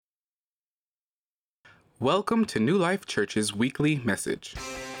Welcome to New Life Church's weekly message.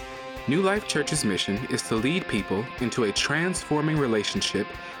 New Life Church's mission is to lead people into a transforming relationship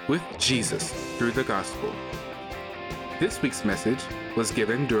with Jesus through the gospel. This week's message was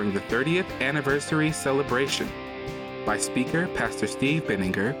given during the 30th anniversary celebration by speaker Pastor Steve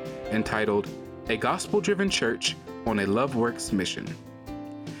Benninger, entitled A Gospel-Driven Church on a LoveWorks Mission.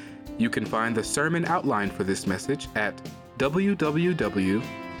 You can find the sermon outline for this message at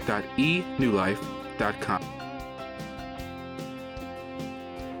www.enewlife.com.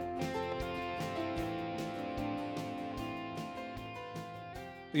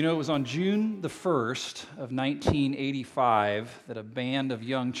 You know, it was on June the 1st of 1985 that a band of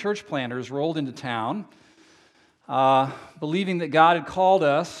young church planters rolled into town, believing that God had called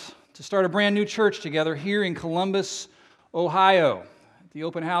us to start a brand new church together here in Columbus, Ohio. At the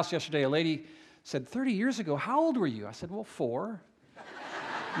open house yesterday, a lady said, 30 years ago, how old were you? I said, well, 4.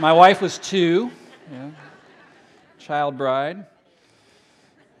 My wife was 2, child bride.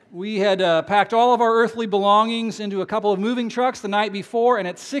 We had packed all of our earthly belongings into a couple of moving trucks the night before, and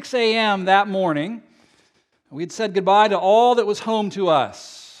at 6 a.m. that morning, we had said goodbye to all that was home to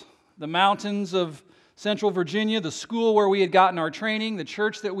us. The mountains of Central Virginia, the school where we had gotten our training, the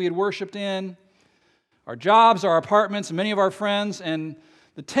church that we had worshiped in, our jobs, our apartments, and many of our friends, and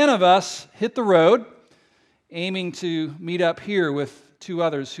the 10 of us hit the road, aiming to meet up here with 2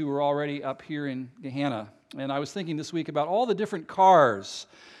 others who were already up here in Gehenna. And I was thinking this week about all the different cars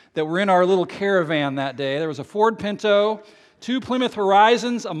that were in our little caravan that day. There was a Ford Pinto, 2 Plymouth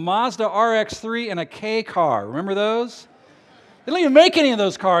Horizons, a Mazda RX-3, and a K car. Remember those? They don't even make any of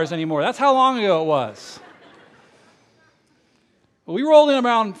those cars anymore. That's how long ago it was. Well, we rolled in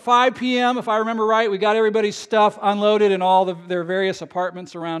around 5 p.m., if I remember right. We got everybody's stuff unloaded in all their various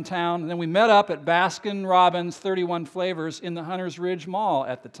apartments around town. And then we met up at Baskin Robbins 31 Flavors in the Hunters Ridge Mall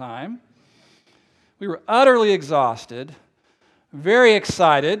at the time. We were utterly exhausted, very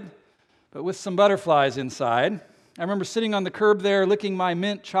excited, but with some butterflies inside. I remember sitting on the curb there licking my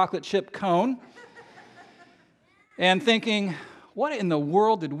mint chocolate chip cone and thinking, what in the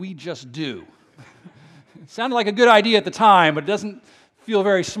world did we just do? It sounded like a good idea at the time, but it doesn't feel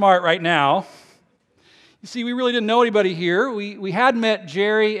very smart right now. You see, we really didn't know anybody here. We had met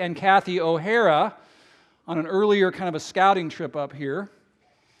Jerry and Kathy O'Hara on an earlier kind of a scouting trip up here.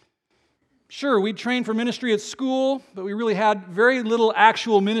 Sure, we'd trained for ministry at school, but we really had very little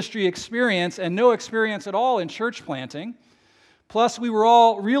actual ministry experience and no experience at all in church planting. Plus, we were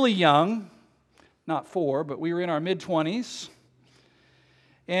all really young, not 4, but we were in our mid-20s.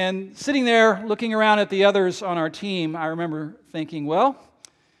 And sitting there looking around at the others on our team, I remember thinking, well,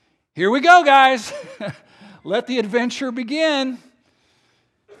 here we go, guys. Let the adventure begin.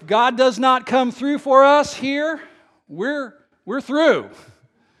 If God does not come through for us here, we're through.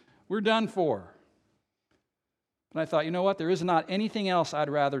 We're done for. And I thought, you know what? There is not anything else I'd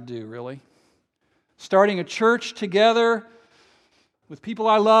rather do, really. Starting a church together with people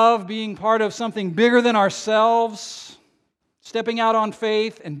I love, being part of something bigger than ourselves, stepping out on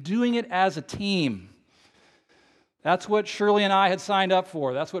faith, and doing it as a team. That's what Shirley and I had signed up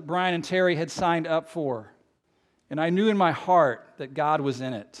for. That's what Brian and Terry had signed up for. And I knew in my heart that God was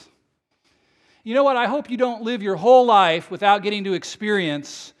in it. You know what? I hope you don't live your whole life without getting to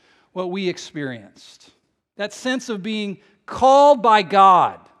experience what we experienced. That sense of being called by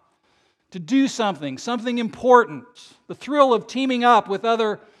God to do something important. The thrill of teaming up with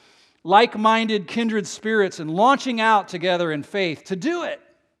other like-minded kindred spirits and launching out together in faith to do it.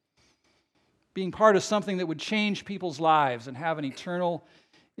 Being part of something that would change people's lives and have an eternal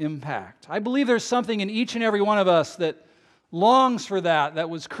impact. I believe there's something in each and every one of us that longs for that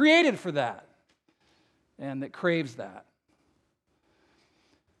was created for that, and that craves that.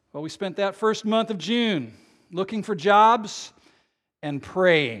 Well, we spent that first month of June looking for jobs and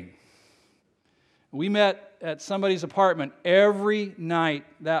praying. We met at somebody's apartment every night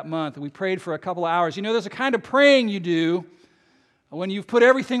that month, and we prayed for a couple of hours. You know, there's a kind of praying you do when you've put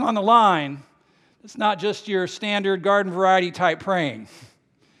everything on the line. It's not just your standard garden variety type praying.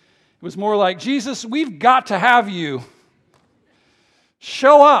 It was more like, Jesus, we've got to have you.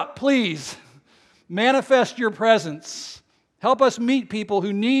 Show up, please. Manifest your presence. Help us meet people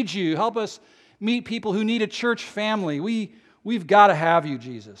who need you. Help us meet people who need a church family. We've got to have you,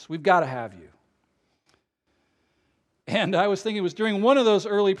 Jesus. We've got to have you. And I was thinking it was during one of those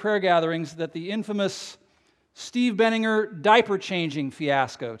early prayer gatherings that the infamous Steve Benninger diaper changing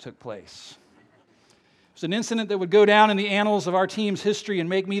fiasco took place. It was an incident that would go down in the annals of our team's history and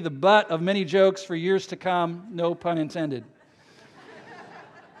make me the butt of many jokes for years to come, no pun intended.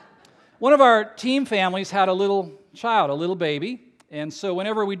 One of our team families had a little child, a little baby, and so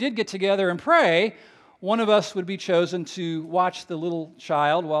whenever we did get together and pray, one of us would be chosen to watch the little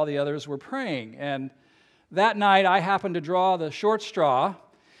child while the others were praying. And that night, I happened to draw the short straw.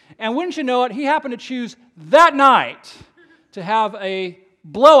 And wouldn't you know it, he happened to choose that night to have a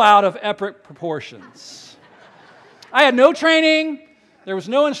blowout of epic proportions. I had no training. There was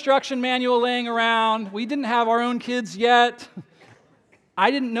no instruction manual laying around. We didn't have our own kids yet. I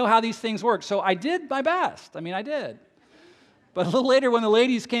didn't know how these things work, so I did my best. I did. But a little later when the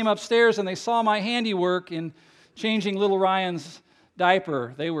ladies came upstairs and they saw my handiwork in changing little Ryan's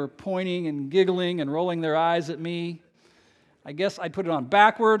diaper, they were pointing and giggling and rolling their eyes at me. I guess I'd put it on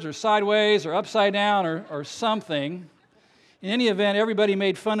backwards or sideways or upside down or something. In any event, everybody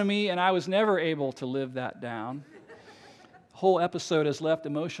made fun of me, and I was never able to live that down. The whole episode has left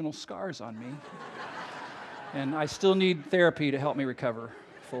emotional scars on me, and I still need therapy to help me recover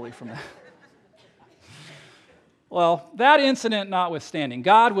fully from that. Well, that incident notwithstanding,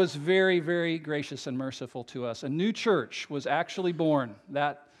 God was very, very gracious and merciful to us. A new church was actually born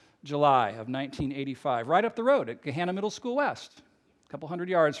that July of 1985, right up the road at Gahanna Middle School West, a couple hundred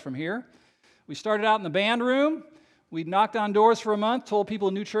yards from here. We started out in the band room. We knocked on doors for a month, told people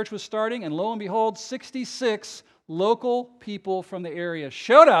a new church was starting, and lo and behold, 66 local people from the area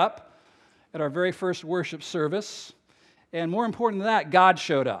showed up at our very first worship service. And more important than that, God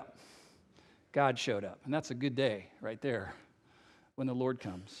showed up. God showed up. And that's a good day right there when the Lord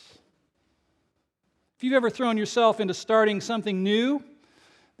comes. If you've ever thrown yourself into starting something new,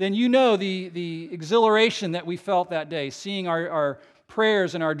 then you know the exhilaration that we felt that day, seeing our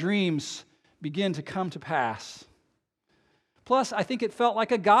prayers and our dreams begin to come to pass. Plus, I think it felt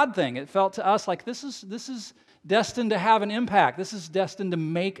like a God thing. It felt to us like this is destined to have an impact. This is destined to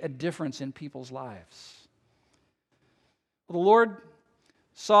make a difference in people's lives. Well, the Lord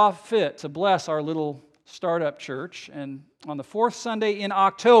saw fit to bless our little startup church, and on the fourth Sunday in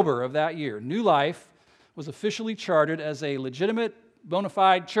October of that year, New Life was officially chartered as a legitimate, bona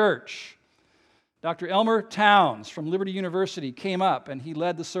fide church. Dr. Elmer Towns from Liberty University came up, and he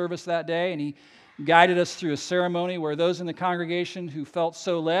led the service that day, and he guided us through a ceremony where those in the congregation who felt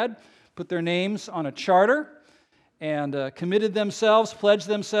so led put their names on a charter and committed themselves, pledged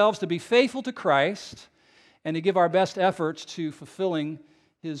themselves to be faithful to Christ and to give our best efforts to fulfilling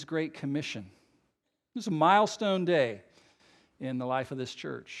His great commission. It was a milestone day in the life of this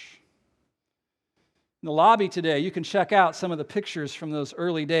church. In the lobby today, you can check out some of the pictures from those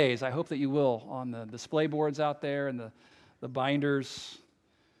early days. I hope that you will on the display boards out there and the binders.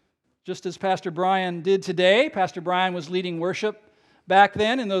 Just as Pastor Brian did today, Pastor Brian was leading worship back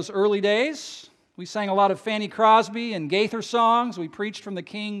then in those early days. We sang a lot of Fanny Crosby and Gaither songs. We preached from the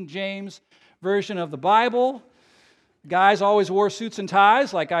King James Version of the Bible. Guys always wore suits and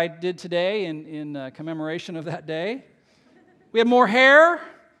ties like I did today in commemoration of that day. We had more hair,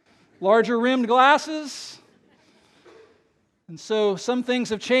 larger rimmed glasses. And so some things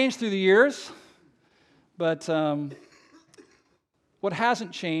have changed through the years, but what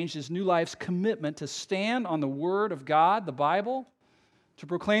hasn't changed is New Life's commitment to stand on the Word of God, the Bible, to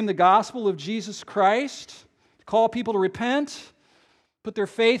proclaim the gospel of Jesus Christ, to call people to repent, put their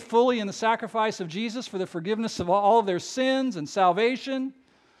faith fully in the sacrifice of Jesus for the forgiveness of all of their sins and salvation,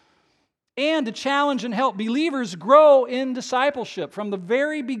 and to challenge and help believers grow in discipleship. From the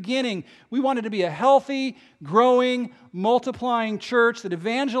very beginning, we wanted to be a healthy, growing, multiplying church that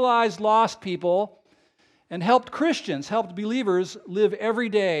evangelized lost people and helped Christians, helped believers live every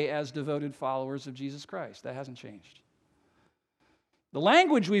day as devoted followers of Jesus Christ. That hasn't changed. The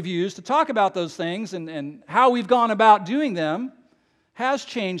language we've used to talk about those things and how we've gone about doing them has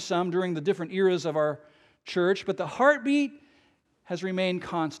changed some during the different eras of our church, but the heartbeat has remained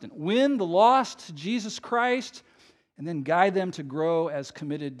constant. Win the lost to Jesus Christ, and then guide them to grow as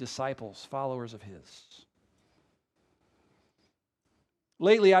committed disciples, followers of His.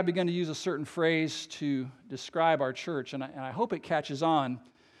 Lately, I've begun to use a certain phrase to describe our church, and I hope it catches on.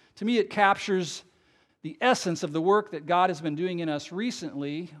 To me, it captures the essence of the work that God has been doing in us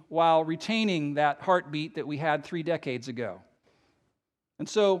recently while retaining that heartbeat that we had 3 decades ago. And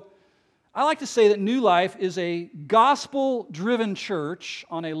so, I like to say that New Life is a gospel-driven church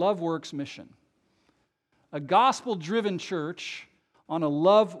on a LoveWorks mission. A gospel-driven church on a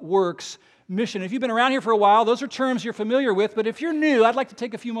LoveWorks mission. If you've been around here for a while, those are terms you're familiar with, but if you're new, I'd like to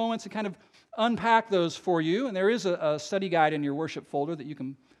take a few moments and kind of unpack those for you. And there is a study guide in your worship folder that you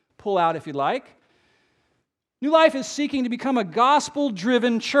can pull out if you'd like. New Life is seeking to become a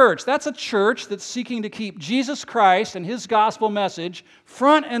gospel-driven church. That's a church that's seeking to keep Jesus Christ and His gospel message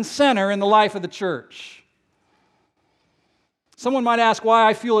front and center in the life of the church. Someone might ask why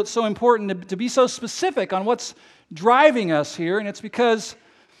I feel it's so important to be so specific on what's driving us here, and it's because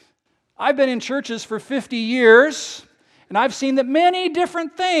I've been in churches for 50 years, and I've seen that many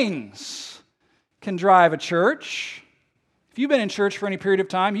different things can drive a church. If you've been in church for any period of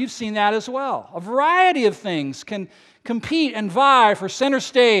time, you've seen that as well. A variety of things can compete and vie for center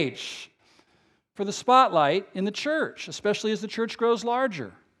stage, for the spotlight in the church, especially as the church grows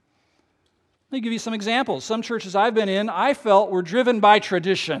larger. Let me give you some examples. Some churches I've been in, I felt were driven by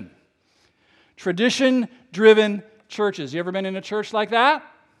tradition. Tradition-driven churches. You ever been in a church like that?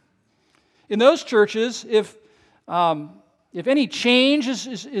 In those churches, if any change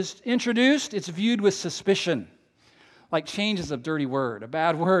is introduced, it's viewed with suspicion. Like change is a dirty word, a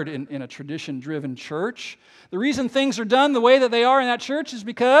bad word in a tradition-driven church. The reason things are done the way that they are in that church is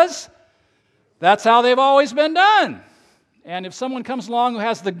because that's how they've always been done. And if someone comes along who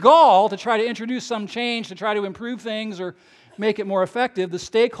has the gall to try to introduce some change, to try to improve things or make it more effective, the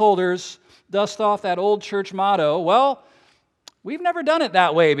stakeholders dust off that old church motto, well, we've never done it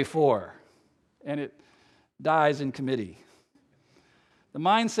that way before. And it dies in committee. The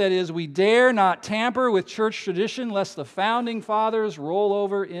mindset is we dare not tamper with church tradition lest the founding fathers roll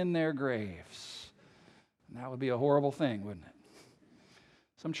over in their graves. And that would be a horrible thing, wouldn't it?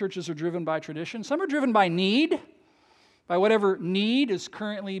 Some churches are driven by tradition. Some are driven by need, by whatever need is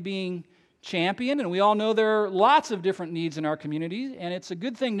currently being championed. And we all know there are lots of different needs in our community, and it's a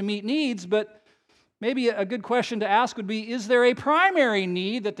good thing to meet needs, but maybe a good question to ask would be, is there a primary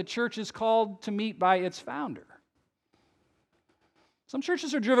need that the church is called to meet by its founder? Some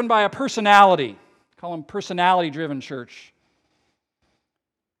churches are driven by a personality. Call them personality-driven church.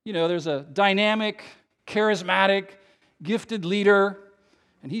 You know, there's a dynamic, charismatic, gifted leader,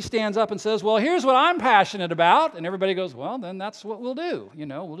 and he stands up and says, well, here's what I'm passionate about. And everybody goes, well, then that's what we'll do. You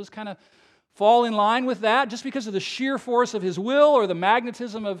know, we'll just kind of fall in line with that just because of the sheer force of his will or the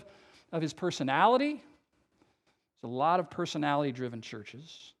magnetism of his personality. There's a lot of personality-driven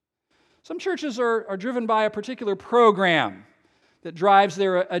churches. Some churches are driven by a particular program that drives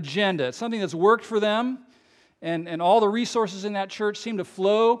their agenda. It's something that's worked for them, and all the resources in that church seem to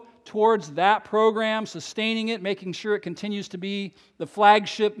flow towards that program, sustaining it, making sure it continues to be the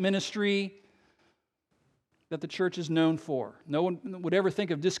flagship ministry that the church is known for. No one would ever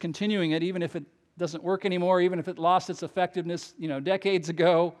think of discontinuing it, even if it doesn't work anymore, even if it lost its effectiveness, decades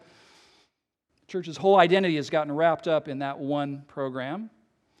ago. The church's whole identity has gotten wrapped up in that one program.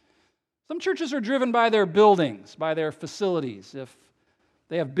 Some churches are driven by their buildings, by their facilities. If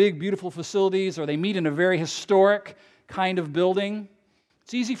they have big, beautiful facilities, or they meet in a very historic kind of building,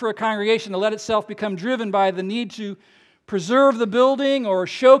 it's easy for a congregation to let itself become driven by the need to preserve the building or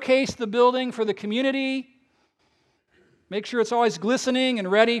showcase the building for the community, make sure it's always glistening and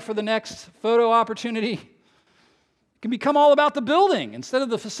ready for the next photo opportunity. It can become all about the building. Instead of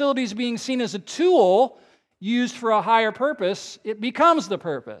the facilities being seen as a tool used for a higher purpose, it becomes the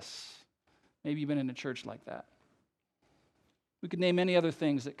purpose. Maybe you've been in a church like that. We could name many other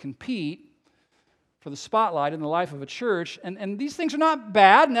things that compete for the spotlight in the life of a church. And these things are not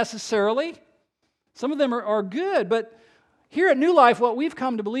bad necessarily. Some of them are good. But here at New Life, what we've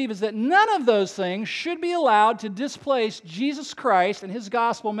come to believe is that none of those things should be allowed to displace Jesus Christ and His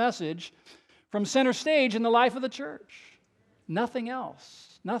gospel message from center stage in the life of the church. Nothing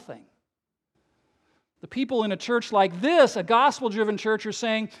else. Nothing. The people in a church like this, a gospel-driven church, are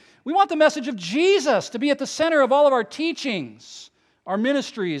saying, we want the message of Jesus to be at the center of all of our teachings, our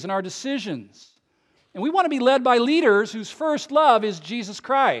ministries, and our decisions. And we want to be led by leaders whose first love is Jesus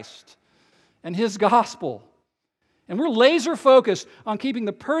Christ and His gospel. And we're laser focused on keeping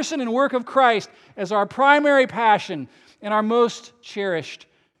the person and work of Christ as our primary passion and our most cherished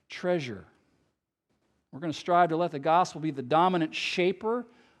treasure. We're going to strive to let the gospel be the dominant shaper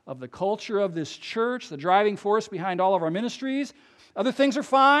of the culture of this church, the driving force behind all of our ministries. Other things are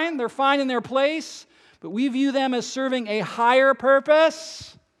fine. They're fine in their place. But we view them as serving a higher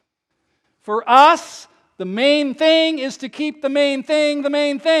purpose. For us, the main thing is to keep the main thing the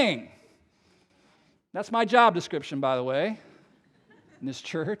main thing. That's my job description, by the way, in this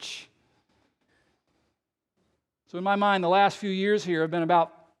church. So in my mind, the last few years here have been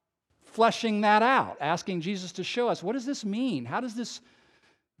about fleshing that out, asking Jesus to show us, what does this mean? How does this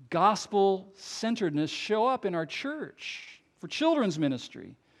gospel-centeredness show up in our church? For children's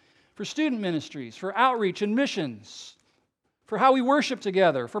ministry, for student ministries, for outreach and missions, for how we worship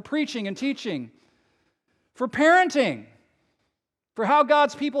together, for preaching and teaching, for parenting, for how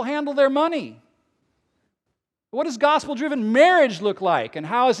God's people handle their money. What does gospel-driven marriage look like, and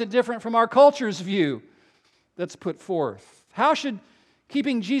how is it different from our culture's view that's put forth? How should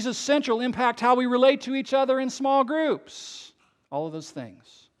keeping Jesus central impact how we relate to each other in small groups? All of those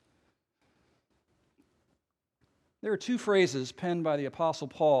things. There are two phrases penned by the Apostle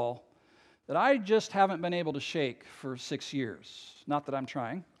Paul that I just haven't been able to shake for 6 years. Not that I'm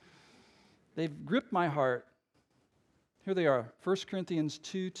trying. They've gripped my heart. Here they are, 1 Corinthians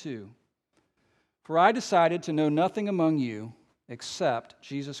 2:2. For I decided to know nothing among you except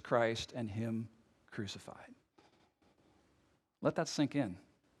Jesus Christ and Him crucified. Let that sink in.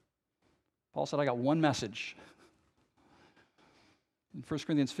 Paul said, I got one message. In 1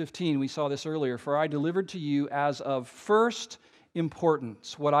 Corinthians 15, we saw this earlier. For I delivered to you as of first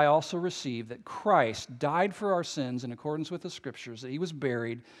importance what I also received, that Christ died for our sins in accordance with the Scriptures, that He was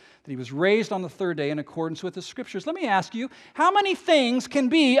buried, that He was raised on the third day in accordance with the Scriptures. Let me ask you, how many things can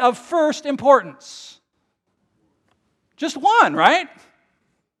be of first importance? Just one, right?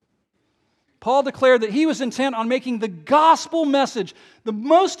 Paul declared that he was intent on making the gospel message the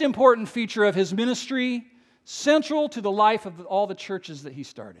most important feature of his ministry, central to the life of all the churches that he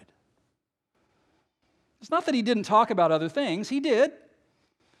started. It's not that he didn't talk about other things, he did.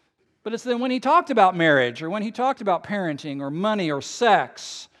 But it's that when he talked about marriage, or when he talked about parenting, or money, or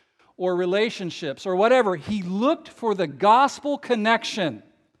sex, or relationships, or whatever, he looked for the gospel connection.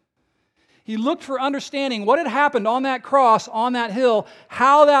 He looked for understanding what had happened on that cross, on that hill,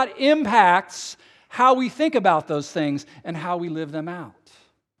 how that impacts how we think about those things and how we live them out.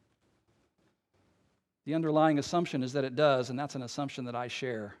 The underlying assumption is that it does, and that's an assumption that I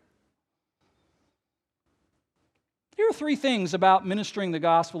share. Here are 3 things about ministering the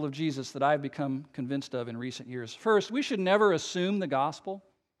gospel of Jesus that I've become convinced of in recent years. First, we should never assume the gospel.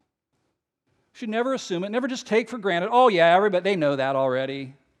 We should never assume it, never just take for granted, oh yeah, everybody, they know that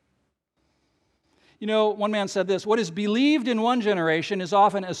already. You know, one man said this, what is believed in one generation is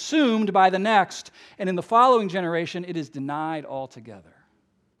often assumed by the next, and in the following generation it is denied altogether.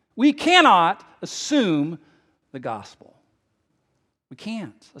 We cannot assume the gospel. We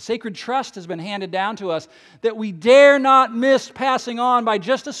can't. A sacred trust has been handed down to us that we dare not miss passing on by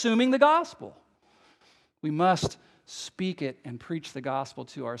just assuming the gospel. We must speak it and preach the gospel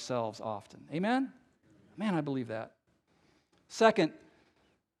to ourselves often. Amen? Man, I believe that. Second,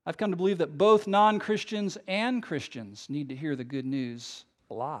 I've come to believe that both non-Christians and Christians need to hear the good news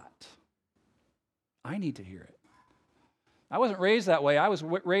a lot. I need to hear it. I wasn't raised that way. I was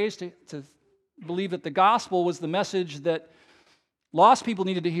raised to believe that the gospel was the message that lost people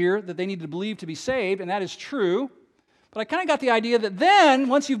needed to hear, that they needed to believe to be saved, and that is true. But I kind of got the idea that then,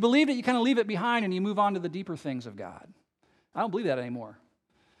 once you've believed it, you kind of leave it behind and you move on to the deeper things of God. I don't believe that anymore.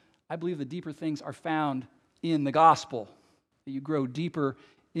 I believe the deeper things are found in the gospel, that you grow deeper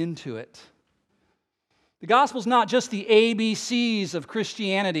into it. The gospel's not just the ABCs of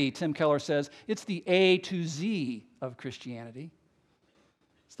Christianity, Tim Keller says. It's the A to Z of Christianity.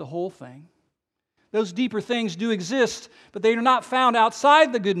 It's the whole thing. Those deeper things do exist, but they are not found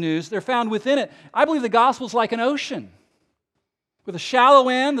outside the good news. They're found within it. I believe the gospel's like an ocean with a shallow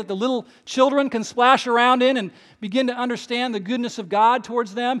end that the little children can splash around in and begin to understand the goodness of God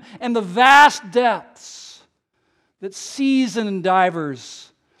towards them, and the vast depths that seasoned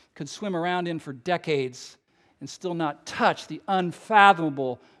divers could swim around in for decades and still not touch the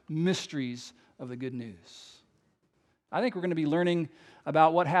unfathomable mysteries of the good news. I think we're going to be learning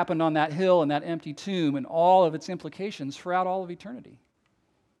about what happened on that hill and that empty tomb and all of its implications throughout all of eternity.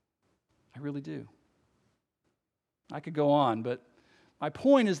 I really do. I could go on, but my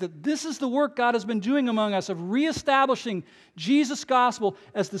point is that this is the work God has been doing among us of reestablishing Jesus' gospel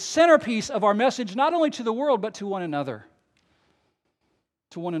as the centerpiece of our message, not only to the world, but to one another.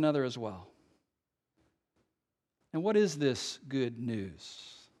 To one another as well. And what is this good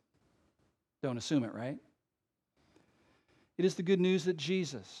news? Don't assume it, right? It is the good news that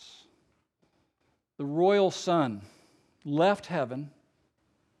Jesus, the royal Son, left heaven.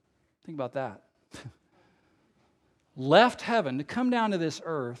 Think about that. Left heaven to come down to this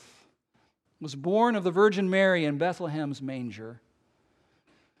earth, was born of the Virgin Mary in Bethlehem's manger,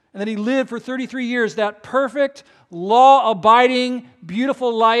 and then He lived for 33 years, that perfect, law-abiding,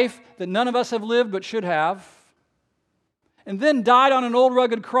 beautiful life that none of us have lived but should have, and then died on an old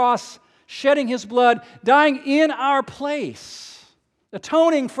rugged cross, shedding His blood, dying in our place,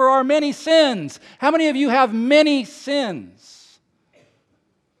 atoning for our many sins. How many of you have many sins?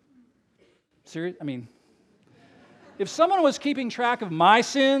 Serious? I mean, if someone was keeping track of my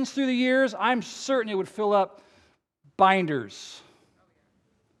sins through the years, I'm certain it would fill up binders.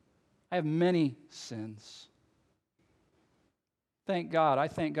 I have many sins. Thank God, I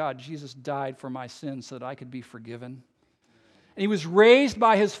thank God Jesus died for my sins so that I could be forgiven. And He was raised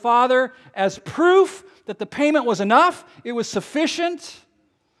by His Father as proof that the payment was enough, it was sufficient,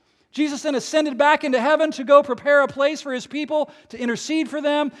 Jesus then ascended back into heaven to go prepare a place for His people, to intercede for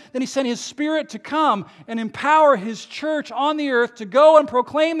them. Then He sent His Spirit to come and empower His church on the earth to go and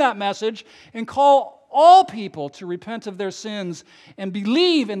proclaim that message and call all people to repent of their sins and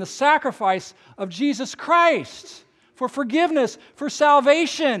believe in the sacrifice of Jesus Christ for forgiveness, for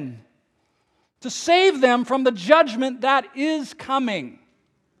salvation, to save them from the judgment that is coming.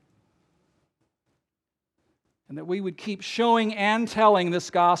 And that we would keep showing and telling this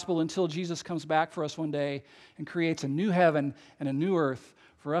gospel until Jesus comes back for us one day and creates a new heaven and a new earth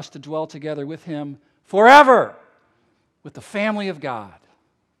for us to dwell together with Him forever, with the family of God,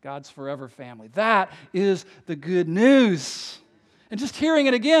 God's forever family. That is the good news. And just hearing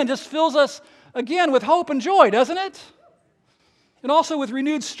it again just fills us again with hope and joy, doesn't it? And also with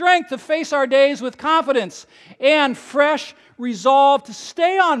renewed strength to face our days with confidence and fresh resolve to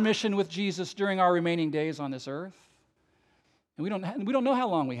stay on mission with Jesus during our remaining days on this earth. And we don't know how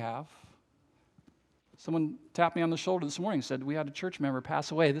long we have. Someone tapped me on the shoulder this morning and said, we had a church member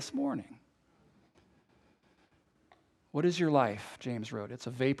pass away this morning. What is your life? James wrote. It's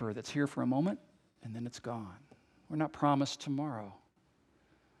a vapor that's here for a moment and then it's gone. We're not promised tomorrow.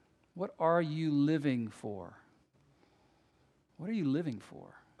 What are you living for? What are you living for?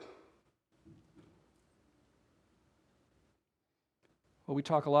 Well, we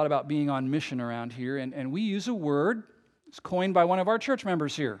talk a lot about being on mission around here, and we use a word, it's coined by one of our church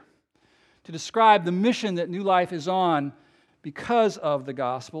members here, to describe the mission that New Life is on because of the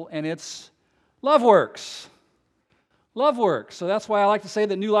gospel, and it's LoveWorks. LoveWorks. So that's why I like to say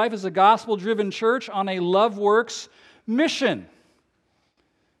that New Life is a gospel-driven church on a LoveWorks mission.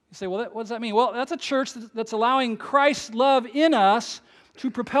 You say, well, what does that mean? Well, that's a church that's allowing Christ's love in us to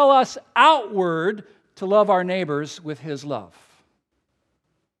propel us outward to love our neighbors with His love.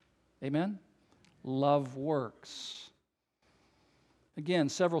 Amen? Love works. Again,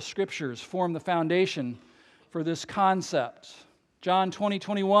 several scriptures form the foundation for this concept. John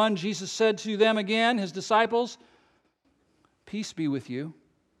 20:21, Jesus said to them again, His disciples, "Peace be with you.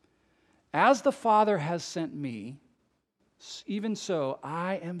 As the Father has sent me, even so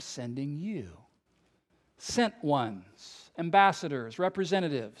I am sending you." Sent ones, ambassadors,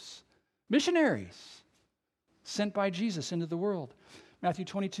 representatives, missionaries, sent by Jesus into the world. Matthew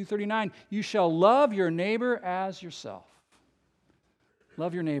 22:39, "You shall love your neighbor as yourself."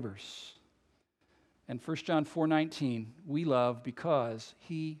 Love your neighbors. And 1 John 4:19, we love because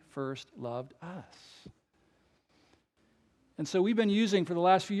He first loved us. And so we've been using for the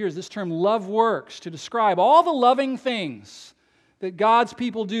last few years this term love works to describe all the loving things that God's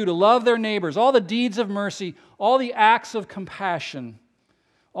people do to love their neighbors, all the deeds of mercy, all the acts of compassion,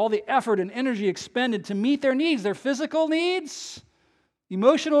 all the effort and energy expended to meet their needs, their physical needs,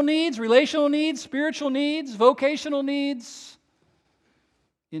 emotional needs, relational needs, spiritual needs, vocational needs,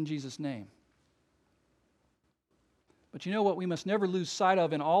 in Jesus' name. But you know what we must never lose sight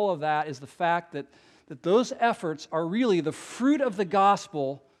of in all of that is the fact that those efforts are really the fruit of the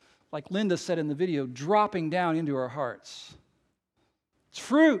gospel, like Linda said in the video, dropping down into our hearts. It's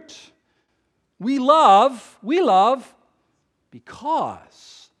fruit. We love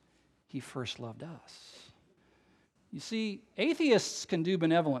because He first loved us. You see, atheists can do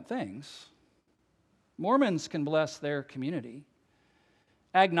benevolent things. Mormons can bless their community.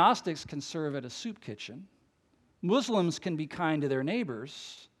 Agnostics can serve at a soup kitchen. Muslims can be kind to their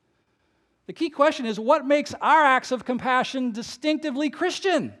neighbors. The key question is, what makes our acts of compassion distinctively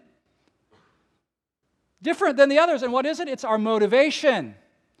Christian? Different than the others. And what is it? It's our motivation.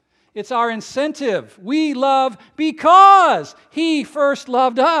 It's our incentive. We love because He first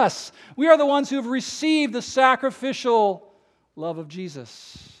loved us. We are the ones who have received the sacrificial love of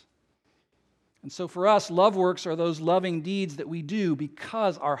Jesus. And so for us, love works are those loving deeds that we do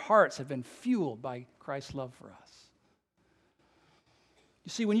because our hearts have been fueled by Christ's love for us. You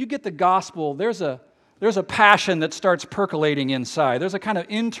see, when you get the gospel, there's a passion that starts percolating inside. There's a kind of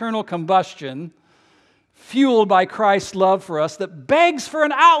internal combustion fueled by Christ's love for us that begs for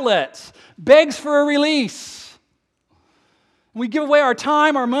an outlet, begs for a release. When we give away our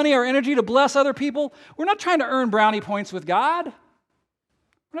time, our money, our energy to bless other people, we're not trying to earn brownie points with God.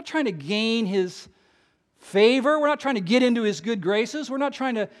 We're not trying to gain His favor. We're not trying to get into His good graces. We're not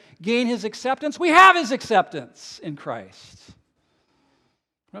trying to gain His acceptance. We have His acceptance in Christ.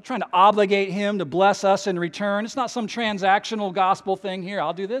 We're not trying to obligate Him to bless us in return. It's not some transactional gospel thing here.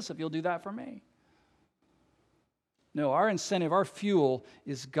 I'll do this if you'll do that for me. No, our incentive, our fuel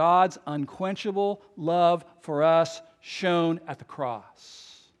is God's unquenchable love for us shown at the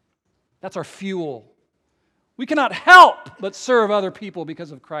cross. That's our fuel. We cannot help but serve other people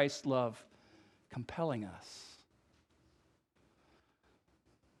because of Christ's love compelling us.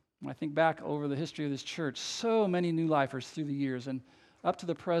 When I think back over the history of this church, so many new lifers through the years and up to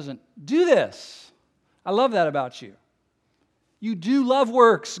the present do this. I love that about you. You do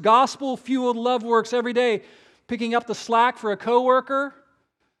LoveWorks, gospel-fueled LoveWorks every day, picking up the slack for a coworker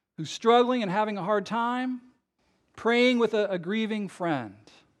who's struggling and having a hard time, praying with a grieving friend,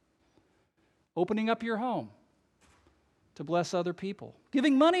 opening up your home to bless other people,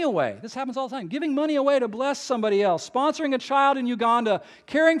 giving money away. This happens all the time. Giving money away to bless somebody else, sponsoring a child in Uganda,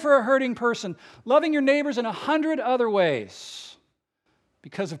 caring for a hurting person, loving your neighbors in 100 other ways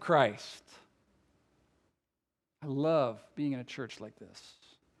because of Christ. I love being in a church like this.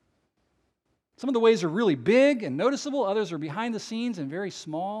 Some of the ways are really big and noticeable. Others are behind the scenes and very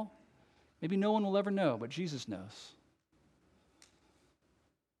small. Maybe no one will ever know, but Jesus knows.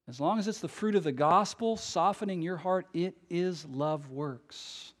 As long as it's the fruit of the gospel softening your heart, it is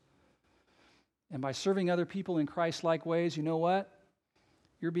LoveWorks. And by serving other people in Christ-like ways, you know what?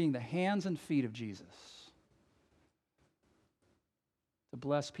 You're being the hands and feet of Jesus to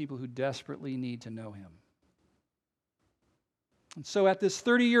bless people who desperately need to know Him. And so at this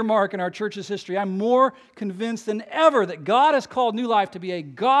 30-year mark in our church's history, I'm more convinced than ever that God has called New Life to be a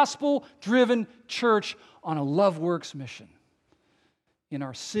gospel-driven church on a LoveWorks mission in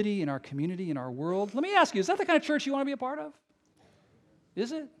our city, in our community, in our world. Let me ask you, is that the kind of church you want to be a part of?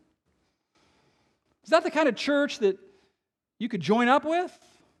 Is it? Is that the kind of church that you could join up with?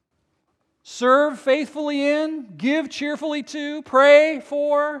 Serve faithfully in, give cheerfully to, pray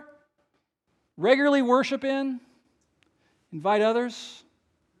for, regularly worship in? Invite others?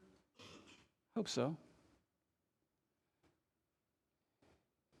 Hope so.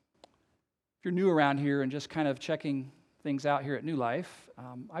 If you're new around here and just kind of checking things out here at New Life,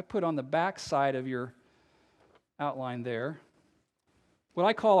 I put on the back side of your outline there what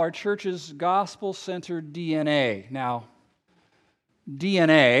I call our church's gospel-centered DNA. Now,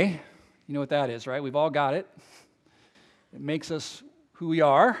 DNA, you know what that is, right? We've all got it. It makes us who we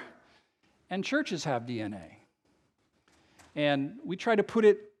are. And churches have DNA. And we try to put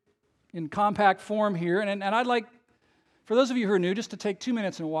it in compact form here. And I'd like, for those of you who are new, just to take 2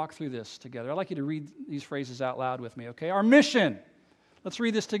 minutes and walk through this together. I'd like you to read these phrases out loud with me, okay? Our mission. Let's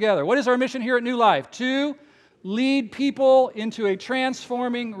read this together. What is our mission here at New Life? To lead people into a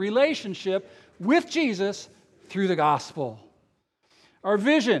transforming relationship with Jesus through the gospel. Our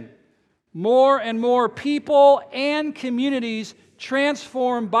vision. More and more people and communities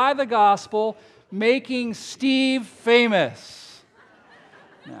transformed by the gospel, making Steve famous.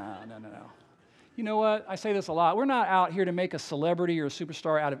 No. You know what? I say this a lot. We're not out here to make a celebrity or a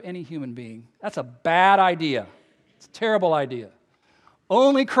superstar out of any human being. That's a bad idea. It's a terrible idea.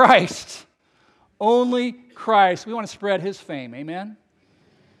 Only Christ. Only Christ. We want to spread His fame. Amen?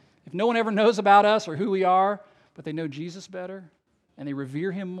 If no one ever knows about us or who we are, but they know Jesus better, and they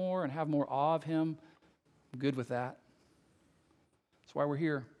revere Him more and have more awe of Him, I'm good with that. That's why we're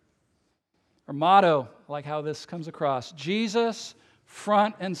here. Our motto, I like how this comes across, Jesus,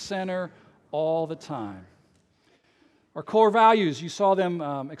 front and center all the time. Our core values, you saw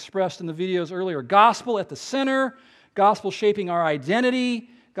them expressed in the videos earlier. Gospel at the center, gospel shaping our identity,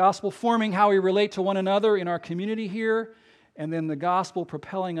 gospel forming how we relate to one another in our community here, and then the gospel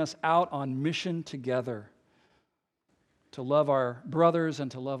propelling us out on mission together to love our brothers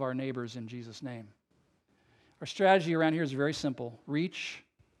and to love our neighbors in Jesus' name. Our strategy around here is very simple. Reach,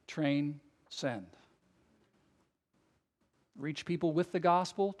 train, send. Reach people with the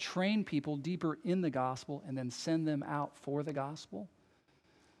gospel, train people deeper in the gospel, and then send them out for the gospel.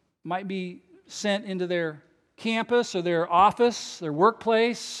 Might be sent into their campus or their office, their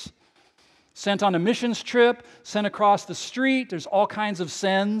workplace, sent on a missions trip, sent across the street. There's all kinds of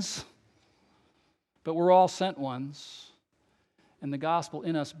sends, but we're all sent ones. And the gospel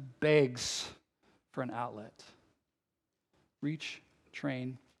in us begs for an outlet. Reach,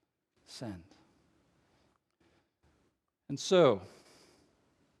 train, send. And so,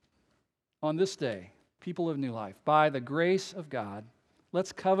 on this day, people of New Life, by the grace of God,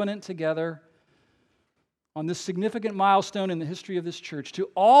 let's covenant together on this significant milestone in the history of this church to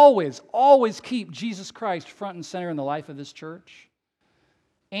always keep Jesus Christ front and center in the life of this church.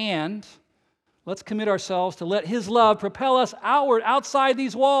 And let's commit ourselves to let His love propel us outward, outside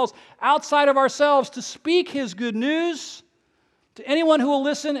these walls, outside of ourselves, to speak His good news to anyone who will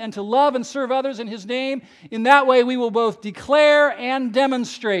listen and to love and serve others in His name. In that way, we will both declare and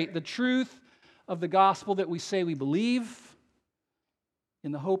demonstrate the truth of the gospel that we say we believe,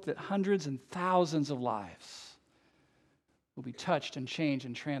 in the hope that hundreds and thousands of lives will be touched and changed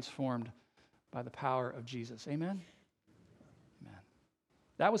and transformed by the power of Jesus. Amen? Amen.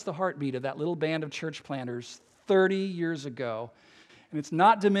 That was the heartbeat of that little band of church planters 30 years ago. And it's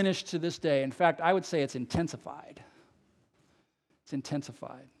not diminished to this day. In fact, I would say it's intensified. It's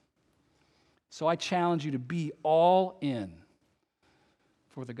intensified. So I challenge you to be all in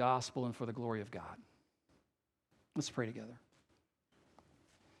for the gospel and for the glory of God. Let's pray together.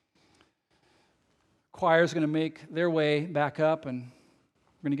 Choir is going to make their way back up, and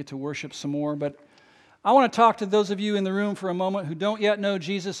we're going to get to worship some more. But I want to talk to those of you in the room for a moment who don't yet know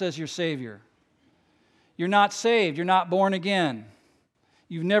Jesus as your Savior. You're not saved. You're not born again.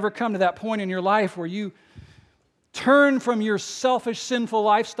 You've never come to that point in your life where you turn from your selfish, sinful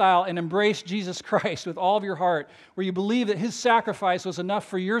lifestyle and embrace Jesus Christ with all of your heart, where you believe that His sacrifice was enough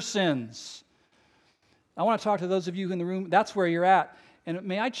for your sins. I want to talk to those of you in the room. That's where you're at. And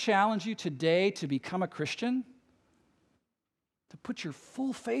may I challenge you today to become a Christian? To put your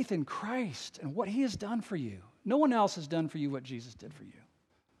full faith in Christ and what He has done for you. No one else has done for you what Jesus did for you.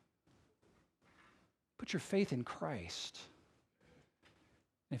 Put your faith in Christ.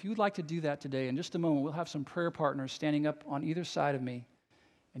 And if you would like to do that today, in just a moment, we'll have some prayer partners standing up on either side of me.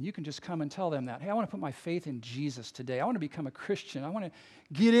 And you can just come and tell them that. Hey, I want to put my faith in Jesus today. I want to become a Christian. I want to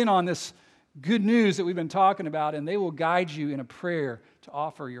get in on this good news that we've been talking about, and they will guide you in a prayer to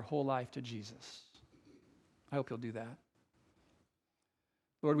offer your whole life to Jesus. I hope you'll do that.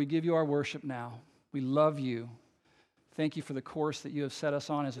 Lord, we give you our worship now. We love you. Thank you for the course that you have set us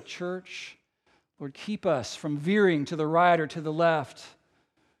on as a church. Lord, keep us from veering to the right or to the left,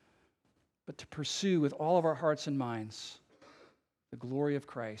 but to pursue with all of our hearts and minds the glory of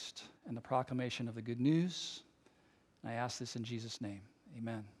Christ and the proclamation of the good news. And I ask this in Jesus' name.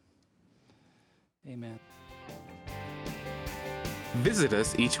 Amen. Amen. Visit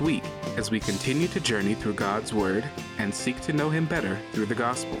us each week as we continue to journey through God's Word and seek to know Him better through the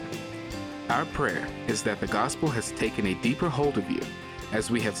gospel. Our prayer is that the gospel has taken a deeper hold of you as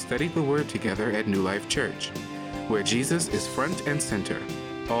we have studied the Word together at New Life Church, where Jesus is front and center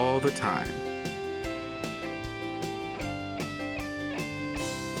all the time.